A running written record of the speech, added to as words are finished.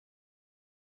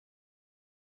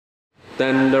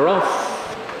then they're off.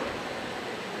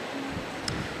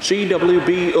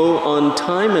 GWBO on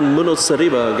time, and Muno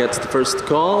Sariba gets the first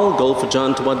call. Goal for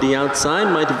John toward the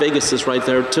outside. Mighty Vegas is right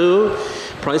there too.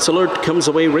 Price Alert comes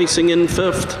away racing in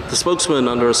fifth. The spokesman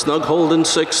under a snug hold in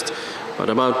sixth, but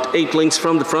about 8 lengths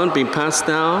from the front, being passed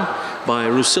now by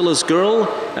Rusilla's Girl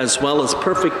as well as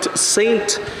Perfect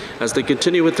Saint as they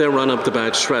continue with their run up the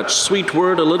back stretch. Sweet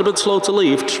Word, a little bit slow to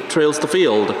leave, trails the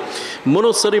field.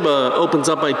 Muno Sariba opens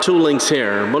up by 2 lengths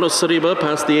here. Muno Sariba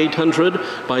past the 800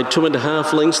 by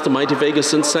 2.5 lengths to Mighty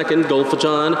Vegas in second. Goal for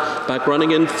John back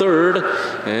running in third.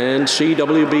 And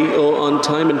GWBO on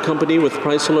time and company with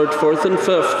Price Alert fourth and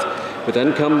fifth. We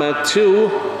then come back to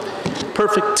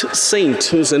Perfect Saint,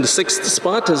 who's in the sixth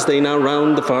spot as they now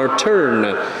round the far turn.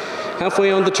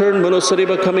 Halfway on the turn, Muno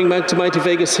Sariba coming back to Mighty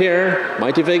Vegas here.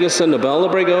 Mighty Vegas and Nabel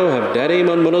Abrego have dead aim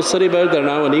on Muno Sariba. They're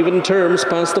now on even terms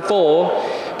past the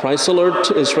 4. Price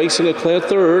Alert is racing a clear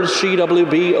third.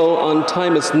 GWBO on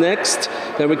time is next.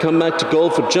 Then we come back to Goal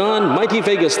for John. Mighty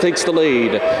Vegas takes the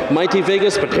lead. Mighty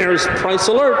Vegas, but here's Price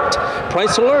Alert.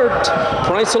 Price Alert.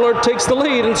 Price Alert takes the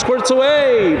lead and squirts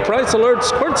away. Price Alert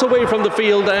squirts away from the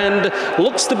field and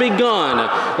looks to be gone.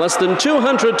 Less than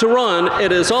 200 to run.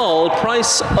 It is all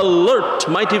Price Alert.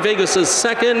 Mighty Vegas is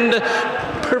second.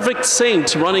 Perfect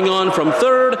Saint running on from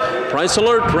third. Price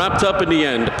Alert wrapped up in the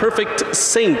end. Perfect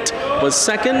Saint was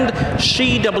second.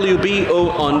 GWBO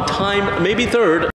on time, maybe third.